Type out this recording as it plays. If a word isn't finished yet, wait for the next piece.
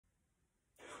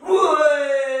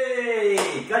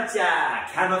Gotcha!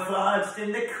 Camouflaged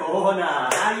in the corner.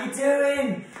 How you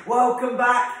doing? Welcome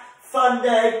back. Fun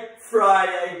day,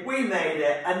 Friday. We made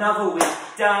it. Another week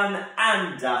done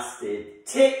and dusted.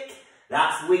 Tick.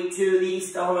 That's week 2 of the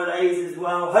Easter holidays as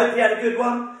well. Hope you had a good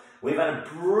one. We've had a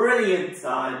brilliant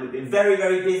time. We've been very,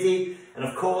 very busy. And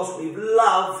of course, we've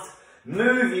loved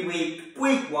movie week,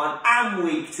 week 1 and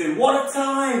week 2. What a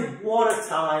time. What a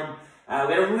time.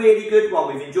 We had a really good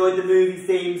one. We've enjoyed the movie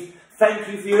themes. Thank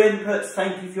you for your inputs.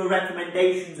 Thank you for your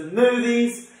recommendations of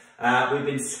movies. We've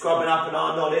been scrubbing up on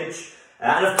our knowledge.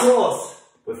 And of course,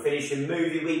 we're finishing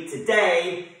movie week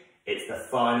today. It's the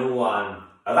final one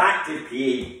of Active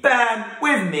PE. Bam!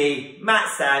 With me, Matt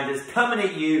Sanders, coming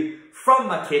at you from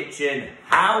my kitchen.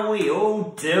 How are we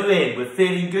all doing? We're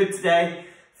feeling good today.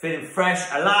 Feeling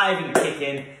fresh, alive and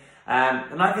kicking.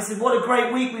 And like I said, what a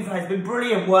great week we've had. It's been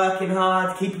brilliant, working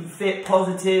hard, keeping fit,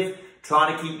 positive,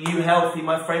 trying to keep you healthy,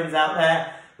 my friends out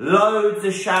there. Loads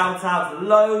of shout outs,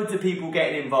 loads of people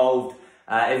getting involved.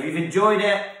 If you've enjoyed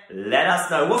it, let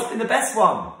us know. What's been the best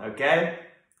one, okay?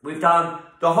 We've done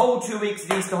the whole 2 weeks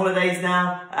of Easter holidays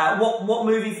now. What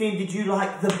movie theme did you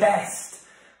like the best?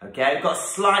 Okay, we've got a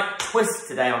slight twist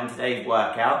today on today's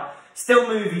workout. Still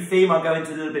movie theme, I'll go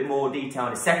into a little bit more detail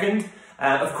in a second.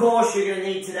 Of course, you're going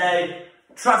to need today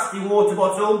trusty water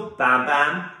bottle, bam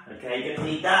bam, okay, you're going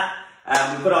to need that.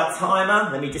 We've got our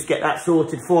timer, let me just get that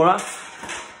sorted for us.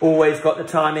 Always got the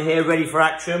timer here, ready for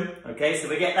action. Okay, so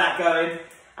we get that going,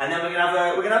 and then we're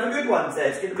gonna have a good one today.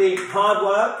 It's going to be hard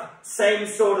work, same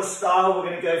sort of style. We're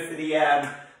going to go for the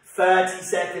 30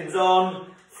 seconds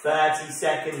on, 30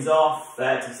 seconds off,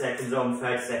 30 seconds on,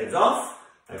 30 seconds off.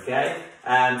 Okay,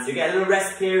 so you get a little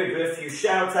rest period with a few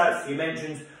shout outs, a few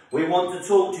mentions. We want to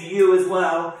talk to you as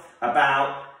well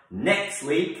about next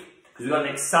week, because we've got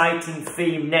an exciting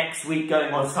theme next week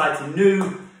going on, exciting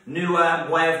new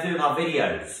way of doing our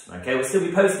videos. Okay, we'll still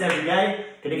be posting every day.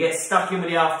 Going to get stuck in with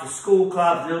the after school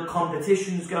clubs, little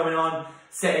competitions going on,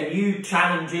 setting new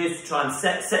challenges to try and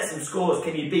set some scores.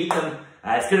 Can you beat them?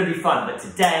 It's going to be fun. But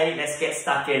today, let's get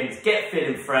stuck in, let's get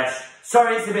feeling fresh.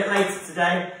 Sorry it's a bit later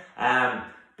today.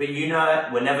 But you know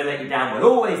it, we'll never let you down. We'll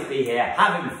always be here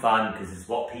having fun because it's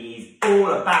what PE is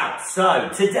all about. So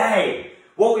today,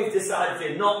 what we've decided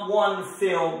to do, not one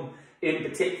film in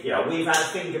particular. We've had to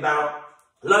think about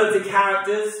loads of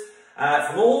characters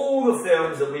from all the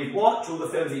films that we've watched, all the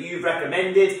films that you've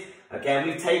recommended. Okay,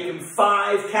 we've taken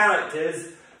 5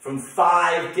 characters from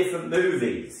 5 different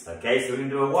movies. Okay, so we're going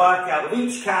to do a workout with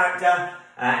each character.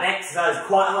 An exercise,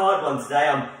 quite a hard one today.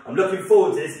 I'm looking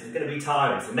forward to this. It's going to be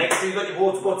tiring. So make sure you've got your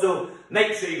water bottle,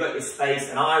 make sure you've got your space,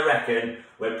 and I reckon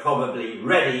we're probably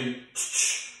ready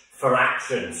for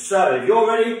action. So if you're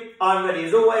ready, I'm ready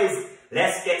as always.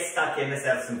 Let's get stuck in, let's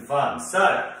have some fun.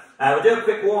 So we'll do a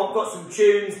quick warm-up, got some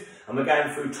tunes, and we're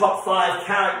going through top 5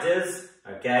 characters.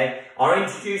 Okay, I'll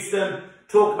introduce them,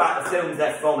 talk about the films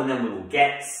they're from, and then we will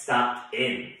get stuck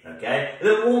in, okay? A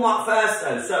little warm-up first,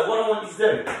 though. So what I want you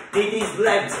to do, need these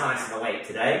legs nice and awake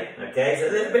today, okay? So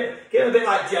a little bit, get them a bit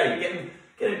like Jelly. Get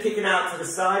them kicking out to the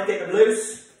side, get them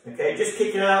loose, okay? Just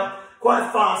kicking out, quite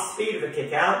a fast speed of a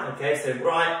kick out, okay? So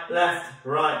right, left,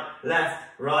 right, left,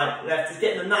 right, left. Just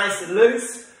getting them nice and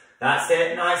loose. That's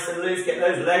it, nice and loose. Get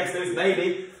those legs loose,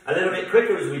 maybe a little bit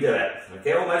quicker as we do it,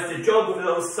 okay? Almost a jog with a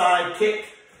little side kick.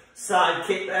 Side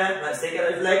kick there, let's say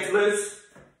get those legs loose.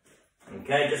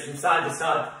 Okay, just from side to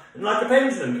side. And like a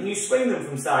pendulum, can you swing them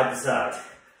from side to side?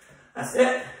 That's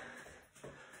it.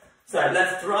 So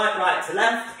left to right, right to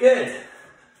left, good.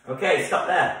 Okay, stop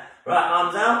there. Right,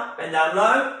 arms out, bend down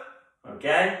low.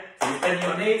 Okay, so you bend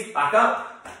your knees, back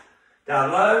up,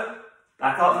 down low,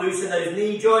 back up, loosen those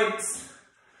knee joints.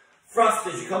 Thrust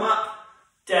as you come up,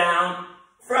 down,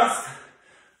 thrust,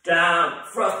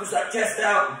 push that chest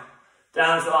out.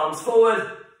 Down, so arms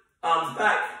forward, arms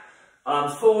back,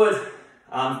 arms forward,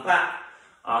 arms back,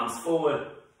 arms forward,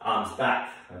 arms back.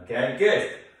 Okay, good.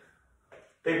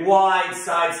 Big wide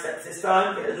side steps this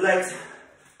time. Get those legs,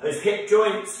 those hip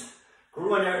joints,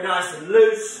 groin area nice and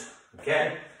loose.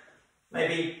 Okay,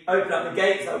 maybe open up the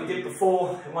gates like we did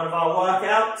before in one of our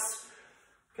workouts.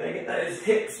 Okay, get those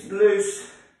hips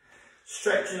loose,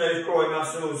 stretching those groin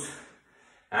muscles.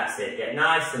 That's it, get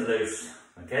nice and loose.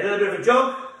 Okay, a little bit of a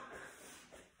jog.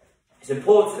 It's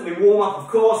important that we warm up, of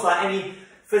course, like any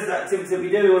physical activity that we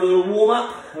do, a little warm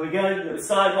up. There we go, little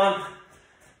side one,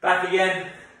 back again.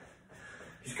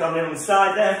 Just coming in on the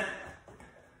side there,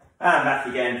 and back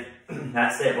again.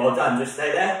 That's it, well done, just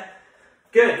stay there.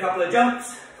 Good, couple of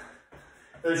jumps.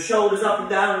 Those shoulders up and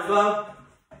down as well.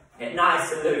 Get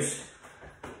nice and loose.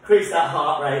 Increase that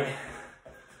heart rate.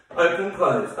 Open,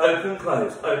 close, open,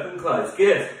 close, open, close.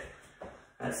 Good.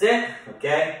 That's it,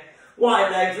 okay.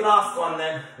 Wide legs, last one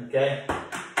then, okay?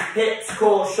 Hips,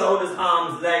 core, shoulders,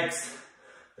 arms, legs,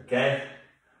 okay?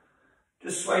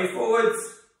 Just sway forwards,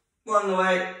 one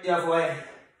way, the other way.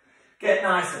 Get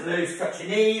nice and loose, touch your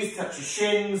knees, touch your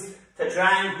shins, touch your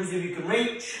ankles if you can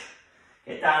reach.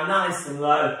 Get down nice and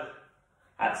low.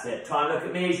 That's it. Try and look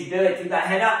at me as you do it. Keep that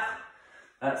head up.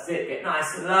 That's it. Get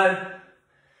nice and low.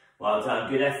 Well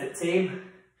done. Good effort, team.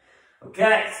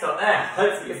 Okay, stop there.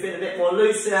 Hopefully you're feeling a bit more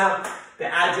loose now. A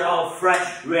bit agile,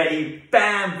 fresh, ready,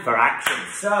 bam, for action.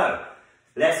 So,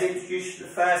 let's introduce the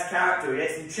first character. We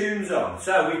get some tunes on.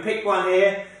 So, we picked one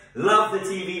here. Love the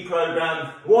TV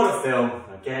programme. What a film.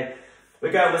 Okay.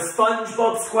 We're going with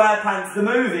SpongeBob SquarePants, the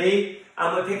movie.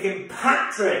 And we're picking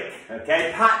Patrick,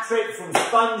 okay? Patrick from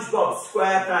SpongeBob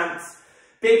SquarePants.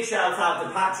 Big shout out to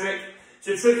Patrick. It's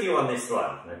a tricky one, this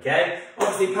one, okay?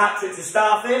 Obviously, Patrick's a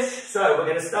starfish, so we're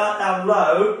going to start down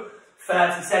low,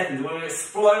 30 seconds. We're going to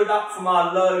explode up from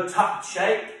our low tucked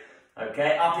shape,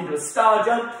 okay? Up into a star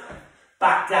jump,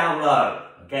 back down low,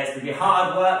 okay? It's going to be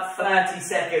hard work, 30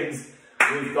 seconds.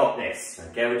 We've got this,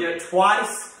 okay? We'll do it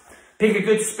twice. Pick a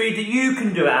good speed that you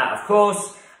can do it at, of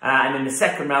course. And in the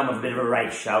second round, we'll have a bit of a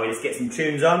race, shall we? Let's get some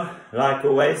tunes on, like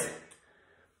always.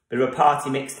 Bit of a party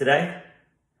mix today.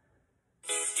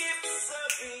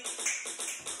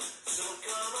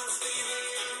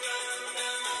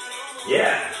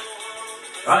 Yeah.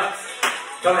 Right.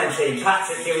 Come on, team.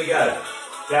 Patrick, here we go.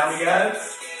 Down we go.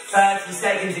 30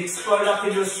 seconds, explode up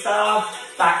into a star,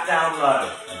 back down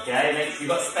low. Okay, make sure you've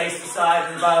got space to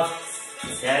side and above.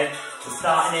 Okay. We're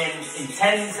starting in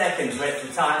 10 seconds, wait for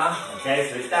the timer. Okay,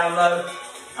 so it's down low,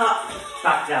 up,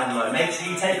 back down low. Make sure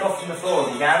you take off from the floor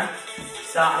if you can.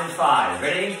 Starting in 5,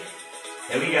 ready?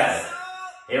 Here we go.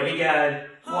 Here we go.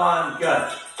 1,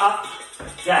 go. Up,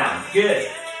 down, good.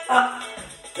 Up,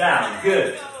 down,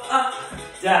 good. Up,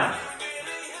 down.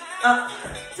 Up,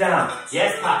 down.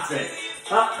 Yes, Patrick.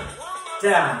 Up,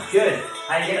 down, good.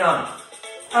 How you getting on?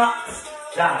 Up,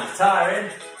 down, tiring.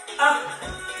 Up,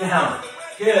 down,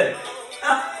 good.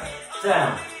 Up,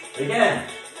 down, again,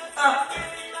 up,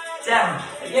 down,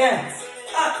 again,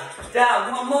 up,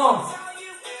 down, one more,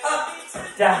 up,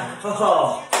 down,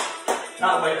 oh,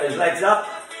 now wake those legs up,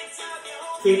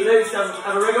 keep loose,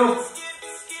 have a wriggle,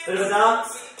 bit of a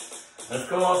dance, and of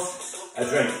course, a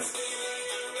drink.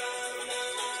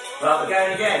 Well, we're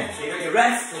going again, so you've got your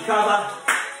rest, recover,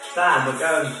 bam, we're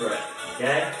going for it,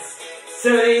 okay,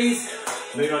 2 of these,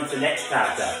 moving on to the next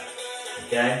character,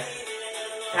 okay.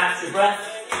 Catch your breath.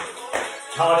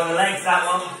 Hard on the legs, that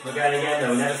one. We're going again,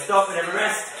 though. We never stop, we never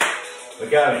rest. We're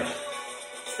going.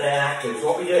 Staying active. It's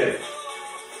what we do.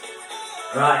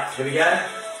 Right, here we go.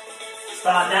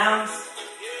 Start down.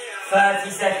 30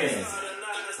 seconds.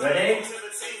 Ready?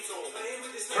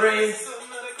 3,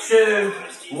 2,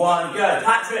 1, go.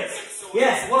 Patrick.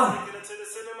 Yes, 1,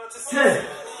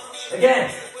 2.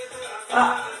 Again.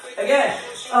 Up. Again.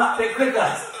 Up. A bit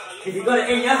quicker. If you've got it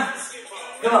in you,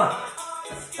 come on.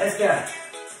 Let's go.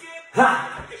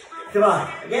 Ha! Come on.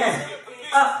 Again.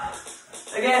 Up.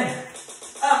 Again.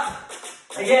 Up.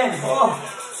 Again. Oh.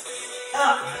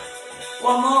 Up.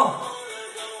 One more.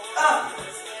 Up.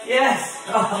 Yes.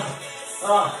 Oh.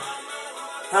 Oh.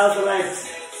 How's the legs?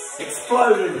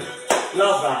 Exploding.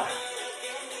 Love that.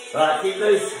 Right, keep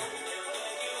loose.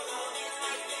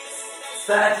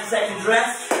 30 seconds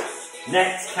rest.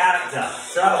 Next character.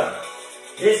 So,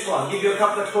 this one, give you a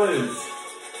couple of clues.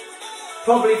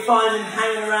 Probably find him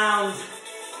hanging around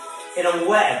in a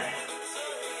web.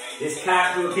 This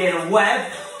character would be in a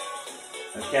web.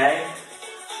 Okay.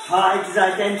 Hides his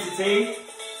identity.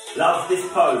 Loves this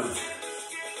pose.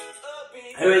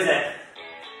 Who is it?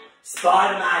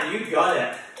 Spider-Man, you got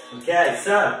it. Okay,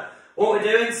 so what we're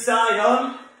doing, side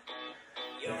on.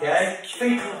 Okay,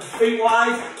 feet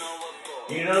wide.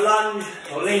 You're gonna lunge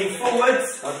or lean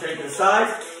forwards. I'll take to the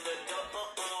side.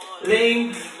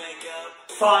 Lean.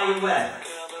 Fire your web.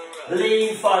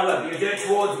 Lean, fire your web. You do it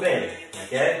towards me.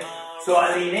 Okay? So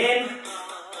I lean in,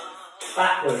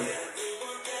 backwards.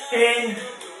 In,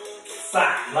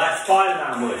 back, like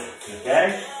Spider-Man would.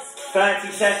 Okay?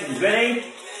 30 seconds.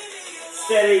 Ready?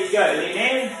 Steady, go. Lean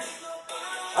in,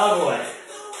 other way.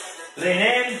 Lean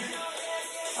in,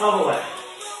 other way.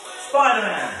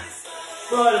 Spider-Man.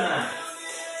 Spider-Man.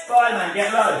 Spider-Man,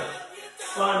 get low.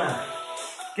 Spider-Man.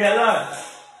 Get low.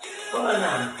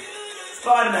 Spider-Man.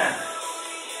 Spider-Man.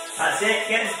 That's it.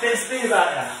 Get a bit of speed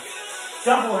about that.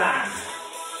 Double hand.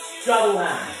 Double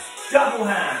hand. Double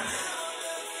hand.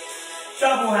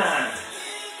 Double hand.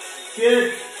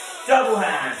 Good. Double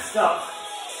hand. Stop.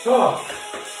 Oh.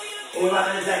 All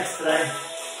about those legs today.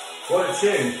 What a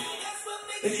tune.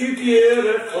 Aren't you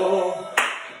beautiful?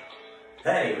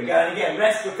 Hey, we're going again.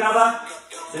 Rest, recover.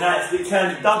 So now we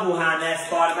turn double hand there,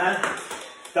 Spider-Man.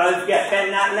 Don't forget,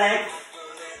 bend that leg.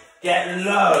 Get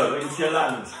low into your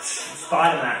lunge.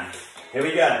 Spider-Man. Here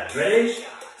we go. Ready?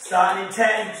 Starting in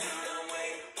 10.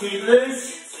 Keep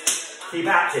loose. Keep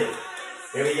active.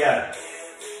 Here we go.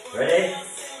 Ready?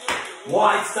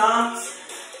 Wide stance.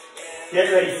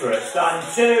 Get ready for it. Starting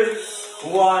 2,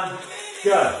 1,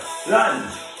 go.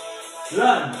 Lunge.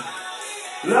 Lunge.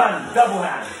 Lunge. Double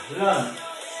hand. Lunge.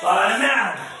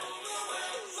 Spider-Man.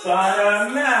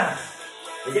 Spider-Man.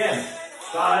 Again.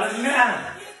 Spider-Man.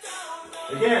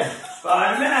 Again.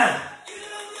 Spider-Man.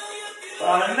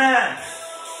 Spider-Man.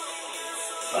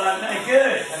 Spider-Man.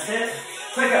 Good. That's it.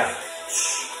 Quicker.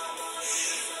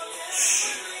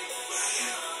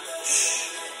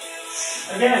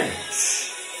 Again.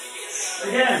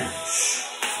 Again.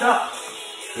 Stop.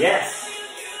 Yes.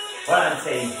 Well done,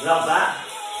 team. Love that.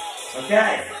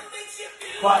 Okay.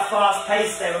 Quite fast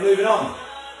pace there. We're moving on.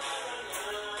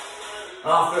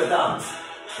 After a dance.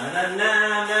 Na na na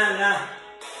na na.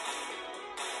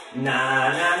 Na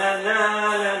na na na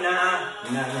na na.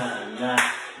 Na na na.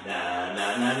 Na na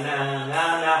na na na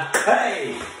na.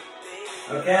 Hey.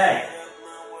 Okay.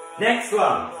 Next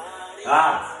one.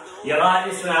 You like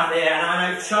this one out there, and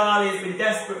I know Charlie's been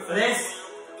desperate for this.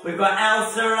 We've got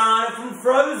Elsa Anna from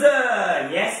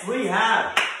Frozen. Yes, we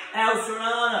have. Elsa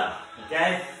Anna.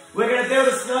 Okay. We're going to build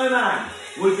a snowman.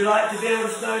 Would you like to build a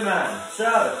snowman?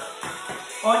 So,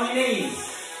 on your knees.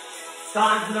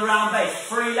 Starting from the round base.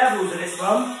 3 levels of this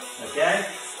one. Okay.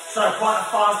 So, quite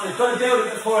fast. We've got to build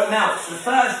it before it melts. So, the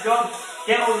first job,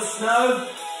 get all the snow.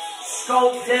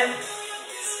 Sculpt it.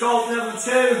 Sculpt level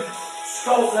 2.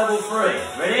 Sculpt level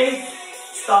 3. Ready?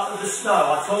 Start with the snow.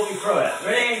 I'll talk you through it.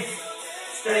 Ready?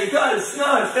 Steady. Go.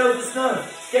 Snow. Build the snow.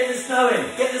 Get the snow in.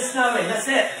 Get the snow in. That's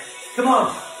it. Come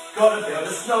on. Gotta build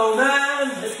a snowman.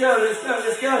 Let's go. Let's go.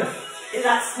 Let's go. Get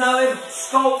that snow in.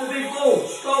 Sculpt the big ball.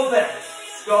 Sculpt it.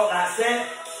 Sculpt. That's it.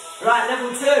 Right.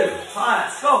 Level 2. Alright.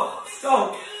 Sculpt.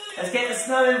 Sculpt. Let's get the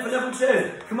snow in for level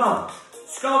 2. Come on.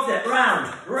 Sculpt it.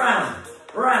 Round. Round.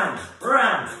 Round.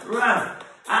 Round. Round.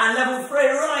 And level 3,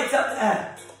 right up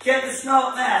there. Get the snow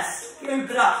up there. Scoop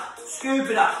it up. Scoop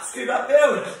it up. Scoop up.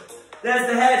 Build. There's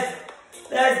the head.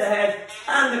 There's the head.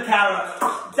 And the carrot.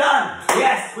 Done.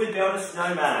 Yes, we built a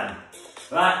snowman.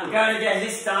 Right, we're going again.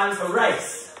 This time for a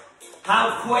race.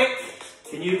 How quick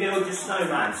can you build your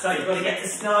snowman? So you've got to get the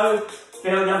snow.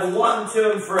 Build level 1,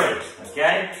 2 and 3.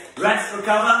 Okay? Rest,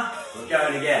 recover. We're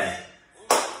going again.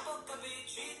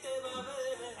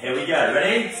 Here we go.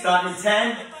 Ready? Starting in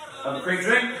 10. Have a quick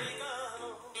drink.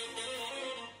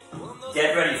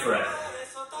 Get ready for it.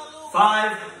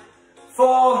 5,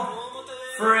 4,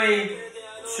 3,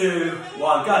 2,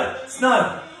 1, go.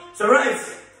 Snow. So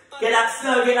race. Get that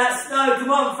snow, get that snow.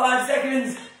 Come on, 5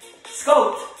 seconds.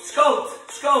 Sculpt, sculpt,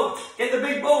 sculpt. Get the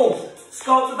big ball.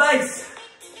 Sculpt the base.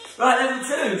 Right,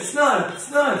 level 2. Snow,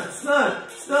 snow, snow,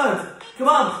 snow. Come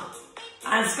on.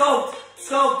 And sculpt,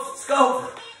 sculpt,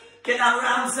 sculpt. Get that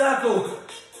round circle.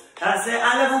 That's it.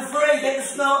 And level 3, get the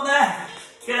snow up there.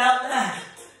 Get up there.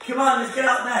 Come on, let's get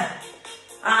up there.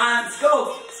 And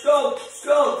sculpt, sculpt,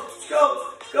 sculpt,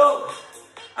 sculpt, sculpt.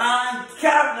 And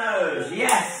carrot nose.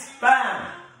 Yes. Bam.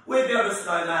 We built a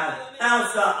snowman.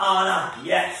 Elsa, Anna.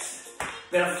 Yes.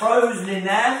 Bit of Frozen in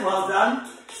there. Well done.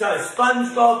 So,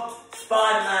 SpongeBob,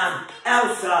 Spider-Man,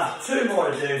 Elsa. 2 more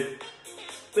to do.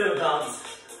 Bit of dance.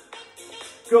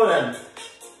 Go then.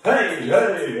 Hey,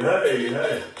 hey, hey,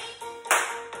 hey.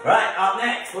 Right, up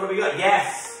next, what have we got?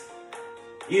 Yes.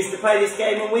 Used to play this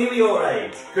game when we were your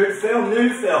age. Good film, new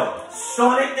film.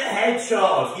 Sonic the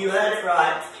Hedgehog. You heard it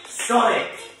right. Sonic.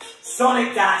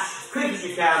 Sonic Dash, as quick as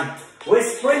you can. We're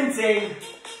sprinting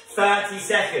 30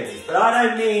 seconds. But I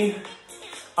don't mean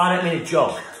a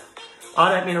jog.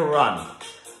 I don't mean a run.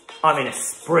 I mean a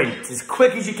sprint. As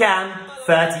quick as you can,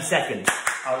 30 seconds.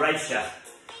 I'll race you.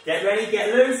 Get ready,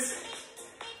 get loose.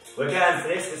 We're going for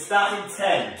this. We're starting in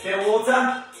 10. Bit of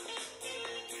water.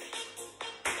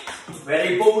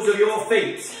 Ready, balls of your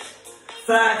feet.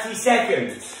 30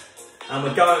 seconds. And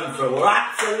we're going for it. We're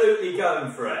absolutely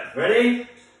going for it. Ready?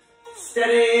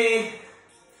 Steady.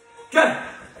 Go.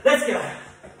 Let's go.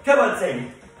 Come on,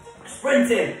 team.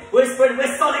 Sprinting. We're sprinting.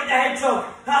 We're Sonic the Hedgehog.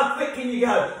 How quick can you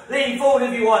go? Lean forward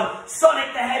if you want.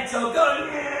 Sonic the Hedgehog.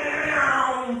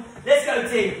 Go. Let's go,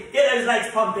 team. Get those legs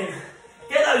pumping.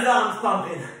 Get those arms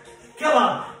pumping. Come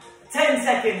on. 10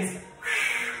 seconds.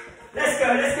 Let's go,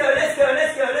 let's go, let's go,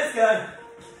 let's go, let's go.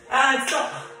 And stop.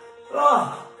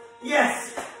 Oh,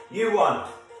 yes. You won.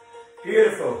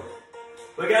 Beautiful.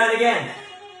 We're going again.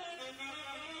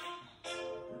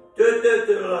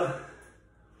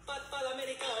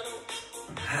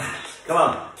 Come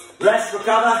on. Rest,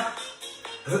 recover.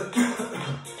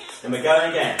 Then we're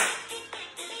going again.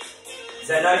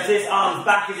 So notice, arms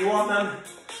back if you want them.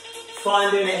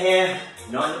 Fine doing it here,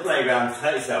 not in the playground,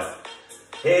 hurt yourself.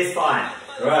 Here's fine,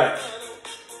 right.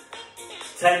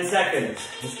 10 seconds,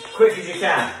 as quick as you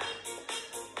can.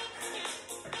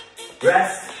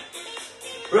 Rest,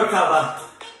 recover.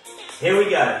 Here we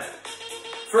go.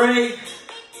 3,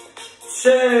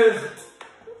 2,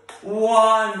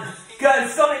 1, go,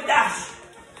 solid dash,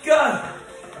 go.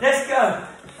 Let's go,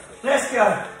 let's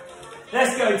go,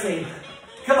 let's go team.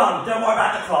 Come on, don't worry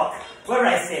about the clock. We're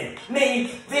racing.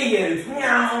 Me, be you.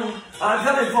 Meow. I'm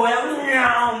coming for you.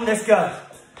 Meow. Let's go.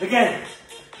 Again.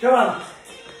 Come on.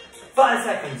 5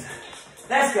 seconds.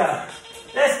 Let's go.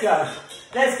 Let's go.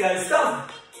 Let's go.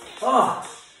 Stop. Oh.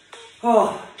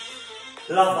 Oh.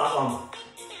 Love that one.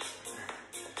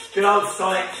 Good old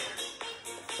Sonic.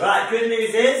 Right, good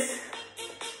news is,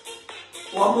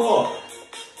 one more.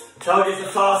 I told you it's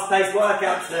a fast-paced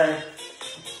workout today.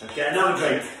 Okay, another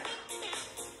drink.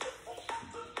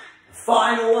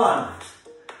 Final one,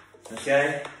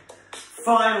 okay,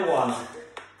 final one.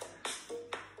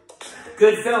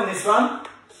 Good film this one,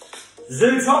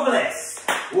 Zootropolis,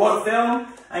 what a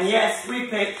film, and yes, we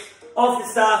picked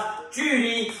Officer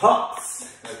Judy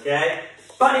Hopps, okay,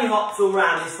 bunny hops all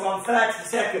round this one, 30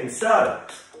 seconds, so,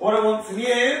 what I want from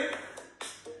you,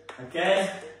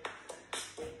 okay,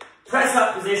 press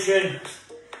up position,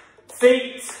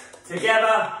 feet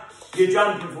together, you're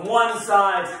jumping from one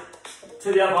side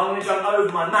to the other. I'm going to jump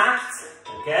over my mat,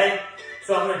 okay?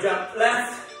 So I'm going to jump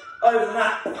left, over the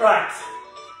mat, right,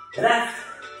 left,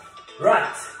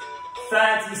 right.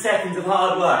 30 seconds of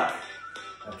hard work,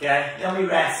 okay? Then we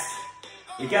rest,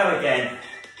 we go again,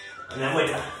 and then we're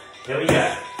done. Here we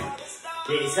go.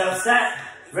 Get yourself set,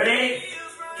 ready,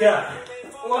 go.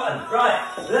 1,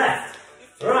 right, left,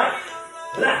 right,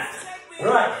 left,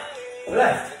 right,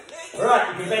 left, right.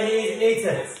 You can bend your knees if you need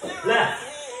to. Left,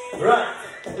 right,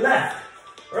 left.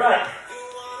 Right,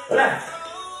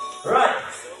 left, right,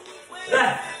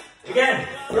 left, again,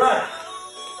 right,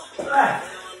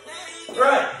 left,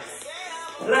 right,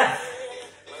 left,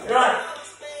 right,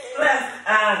 left,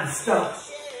 and stop.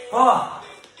 Oh,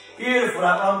 beautiful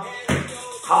that one.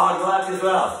 Hard work as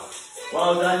well.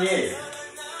 Well done you.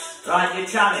 Right, your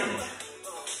challenge.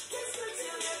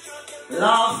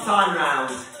 Last time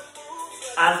round,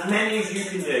 as many as you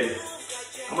can do.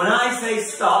 And when I say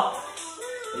stop,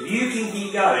 if you can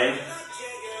keep going,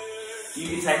 you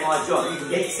can take my job. You can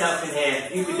get yourself in here.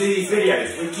 You can do these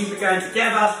videos. We keep it going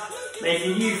together,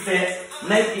 making you fit,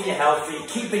 making you healthy,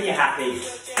 keeping you happy,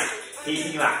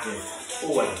 keeping you active,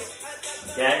 always.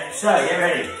 Okay, so get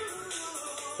ready.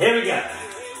 Here we go.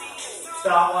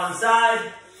 Start one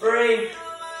side. 3,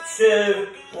 2,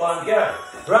 1, go.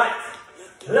 Right,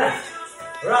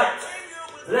 left, right,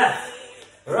 left,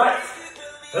 right,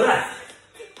 left,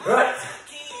 right,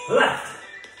 left.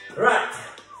 Right,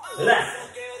 left,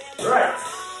 right,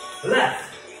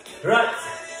 left, right.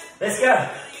 Let's go.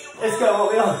 Let's go. What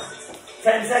are we on?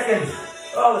 10 seconds.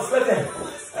 Oh, we're slipping.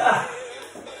 Ah.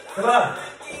 Come on.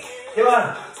 Come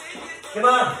on. Come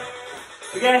on.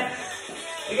 Again.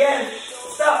 Again.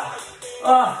 Stop.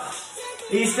 Oh.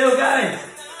 Are you still going?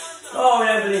 Oh,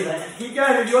 I don't believe it. Keep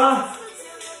going if you are.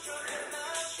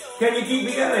 Can you keep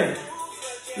me going?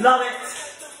 Love it.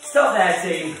 Stop there,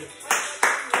 team.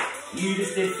 You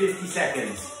just did 50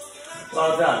 seconds.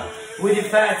 Well done. We did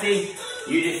 30,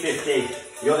 you did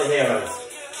 50. You're the heroes.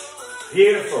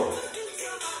 Beautiful.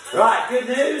 Right, good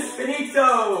news,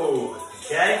 finito.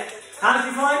 Okay, how did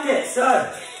you find it? So,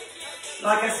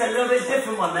 like I said, a little bit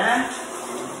different one there.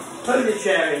 Put the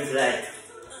chair in today.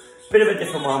 Bit of a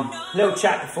different one. Little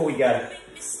chat before we go.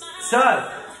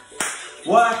 So,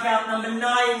 workout number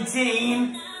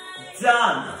 19,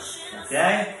 done.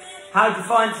 Okay. How did you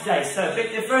find today? So a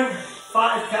bit different,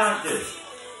 5 characters.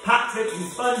 Patrick and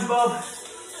SpongeBob,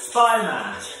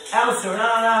 Spider-Man, Elsa and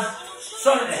Anna,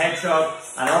 Sonic the Hedgehog,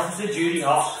 and Officer Judy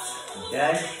Hopps.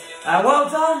 Okay? Well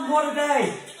done, what a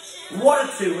day. What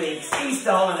a 2 weeks.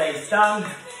 Easter holidays done.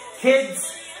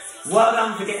 Kids, well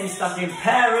done for getting stuck in.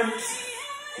 Parents,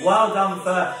 well done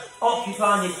for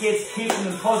occupying your kids, keeping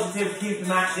them positive, keeping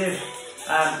them active.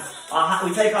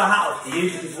 We take our hat off to you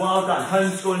because well done.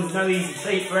 Homeschooling is no easy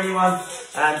feat for anyone.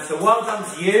 So well done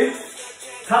to you.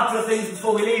 Couple of things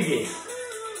before we leave you.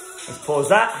 Let's pause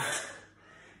that.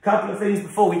 Couple of things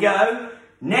before we go.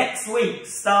 Next week,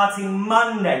 starting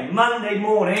Monday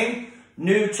morning,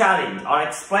 new challenge. I'll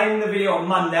explain in the video on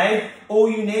Monday. All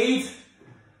you need,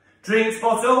 drinks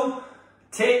bottle,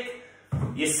 tick,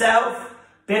 yourself,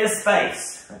 bit of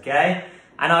space, okay?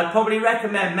 And I'd probably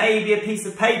recommend maybe a piece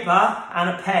of paper and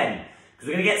a pen.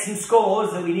 because we're going to get some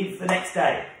scores that we need for the next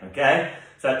day, okay?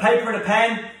 So paper and a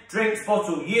pen, drinks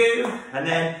bottle you, and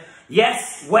then,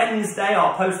 yes, Wednesday,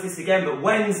 I'll post this again, but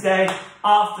Wednesday,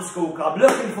 after school club,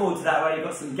 looking forward to that, where you've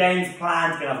got some games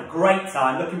planned, going to have a great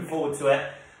time, looking forward to it.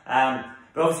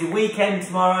 But obviously weekend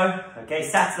tomorrow, okay,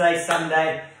 Saturday,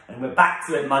 Sunday, and we're back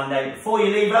to it Monday. Before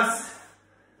you leave us,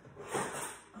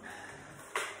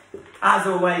 as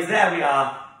always, there we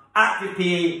are, Active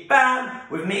PE, bam,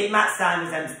 with me, Matt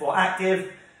Sanders, M Sport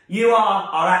Active. You are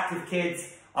our active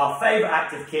kids, our favourite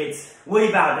active kids.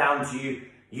 We bow down to you.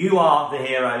 You are the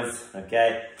heroes,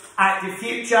 okay? Active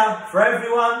future for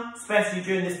everyone, especially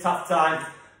during this tough time.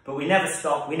 But we never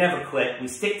stop, we never quit, we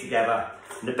stick together.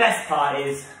 And the best part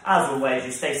is, as always,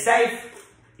 you stay safe,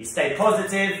 you stay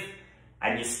positive,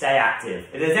 and you stay active.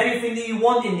 If there's anything that you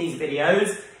want in these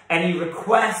videos, any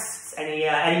requests,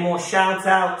 any more shout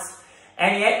outs,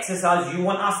 any exercise you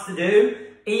want us to do,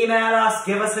 email us,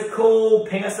 give us a call,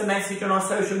 ping us a message on our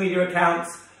social media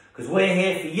accounts, because we're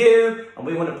here for you and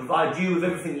we want to provide you with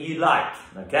everything you like.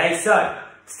 Okay, so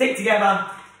stick together.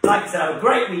 Like I said, have a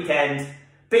great weekend,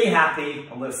 be happy,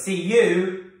 and we'll see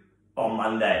you on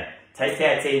Monday. Take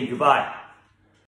care, team. Goodbye.